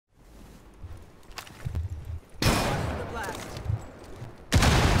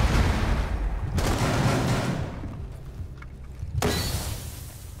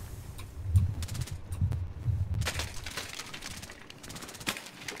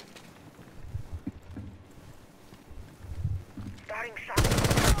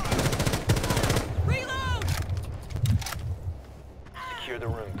Reload! Secure the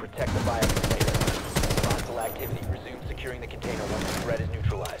room. Protect the biocontainer. Hostile activity. Resume securing the container once the threat is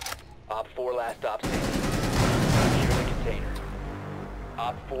neutralized. Op 4 last stop standing. Secure the container.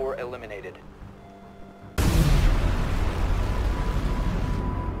 Op 4 eliminated.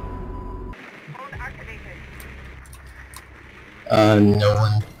 No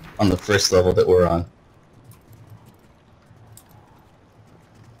one on the first level that we're on.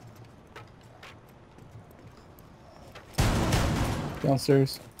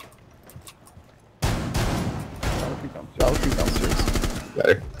 Downstairs. Battlefield downstairs. Got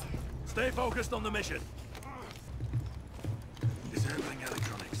her. Stay focused on the mission. Disabling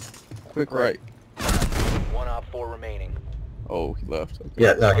electronics. Quick right. One Op 4 remaining. Oh, he left. Okay.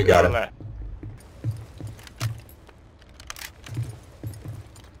 Yeah, no, he got him.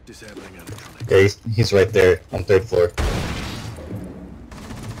 Disabling electronics. Yeah, he's right there on 3rd floor.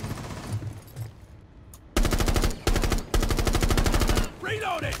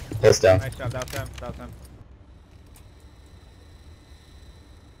 Reloading! That's down. Nice job, that's him, that's him.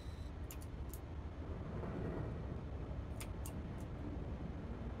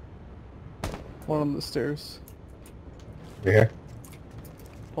 One on the stairs. Over here.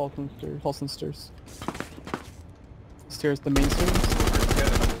 Paulson stairs. Paulson stairs. Stairs, the main stairs.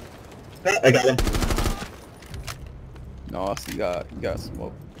 I got him. No, I see you got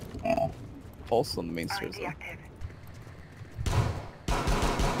smoke. Oh. Pulse on the main stairs though.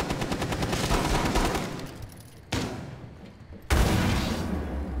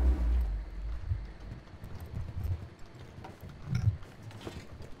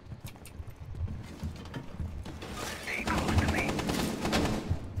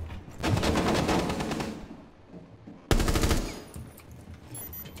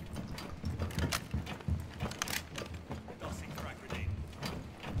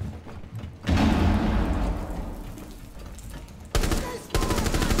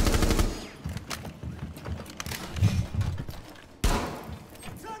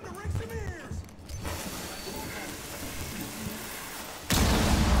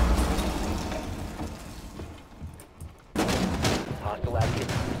 Hostile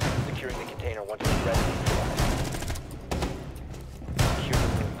activity. Securing the container once the threat is neutralized. Secure the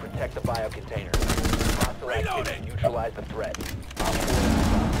room. Protect the biocontainer. Hostile activity. Neutralize the threat. Op 4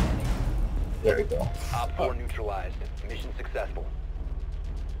 standing. There we go. Op 4 neutralized. Mission successful.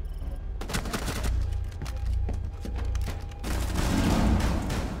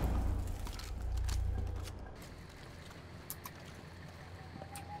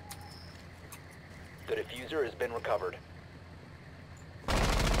 The diffuser has been recovered.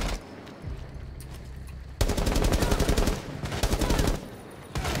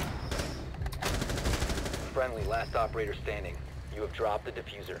 Friendly, last operator standing. You have dropped the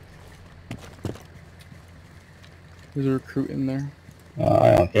diffuser. There's a recruit in there.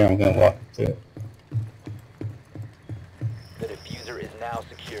 I don't care, I'm gonna walk to it. The diffuser is now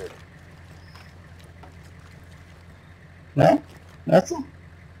secured. No? That's all?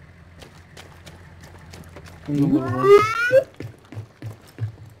 In the little room.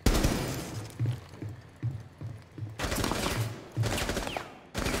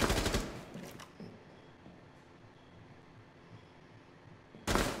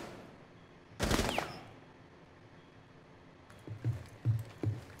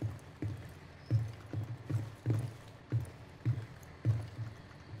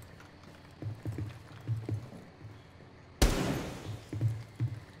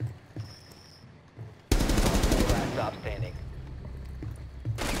 Last stop standing.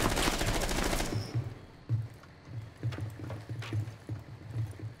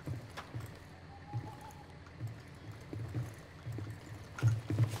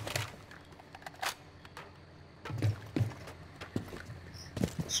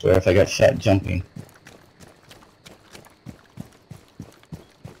 Swear if I got shot jumping.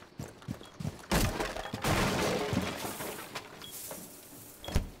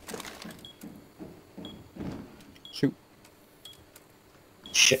 Shoot.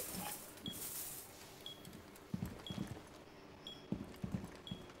 Shit.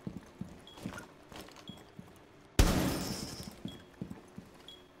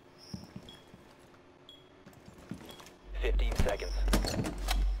 Seconds.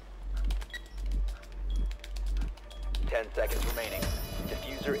 10 seconds remaining.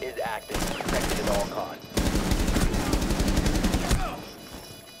 Diffuser is active. Protected at all costs.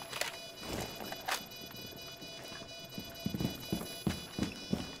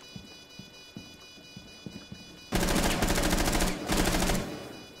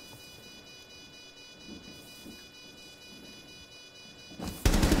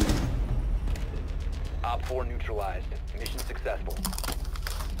 4 neutralized. Mission successful.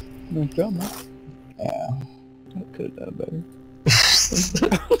 No job, man. Yeah. I could have done better.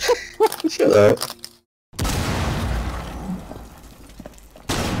 Shut up.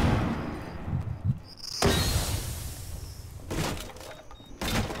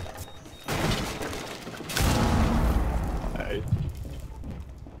 Nice.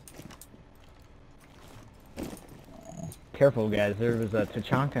 Careful, guys. There was a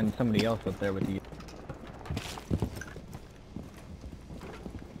Tachanka and somebody else up there with you.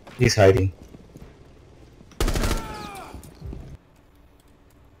 He's hiding.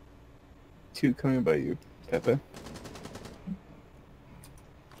 Two coming by you, Pepe.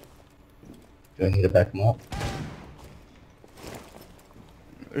 Do I need to back him up?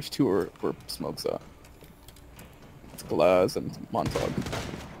 There's two where smoke's at. It's Glass and Montauk.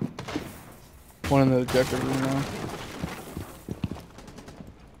 One in the objective room now.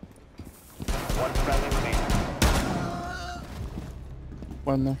 One friendly remaining.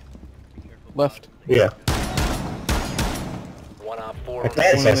 One in there. Left. Yeah. One op 4 I thought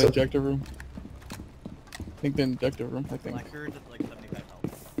I remaining. One saw in the some. objective room. I think the objective room, I think. Blackbeard's at like 75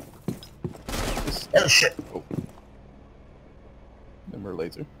 health. Oh shit. Oh. Then we're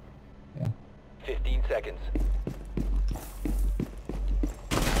laser. 15 seconds.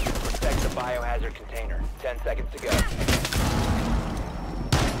 Protect the biohazard container. 10 seconds to go.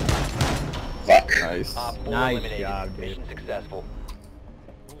 Fuck. Nice. Op 4 Nice eliminated. job, dude. Mission successful.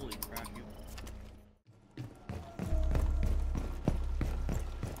 Holy crap, you.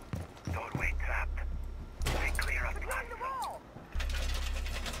 Doorway trapped. Stay clear of platform.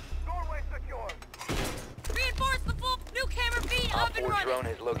 Doorway secured. Reinforce the full new camera feed Op up and 4 running. drone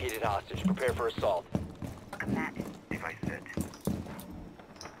has located hostage. Prepare for assault. Command. Device set.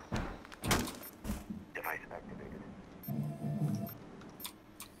 Device activated.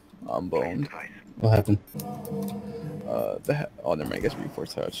 I'm boned. Device. What happened? Oh, never mind. I guess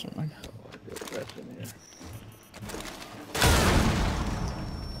reinforced hatch. Never mind.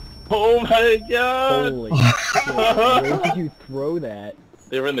 Oh my god! Holy shit. Where did you throw that?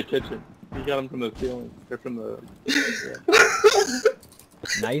 They were in the kitchen. You got them from the ceiling. They're from the...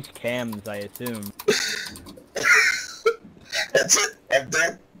 Nice cams, I assume. That's it. I'm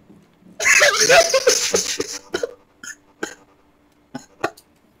done.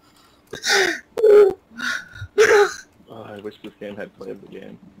 Oh, I wish this game had played the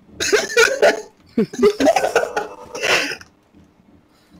game.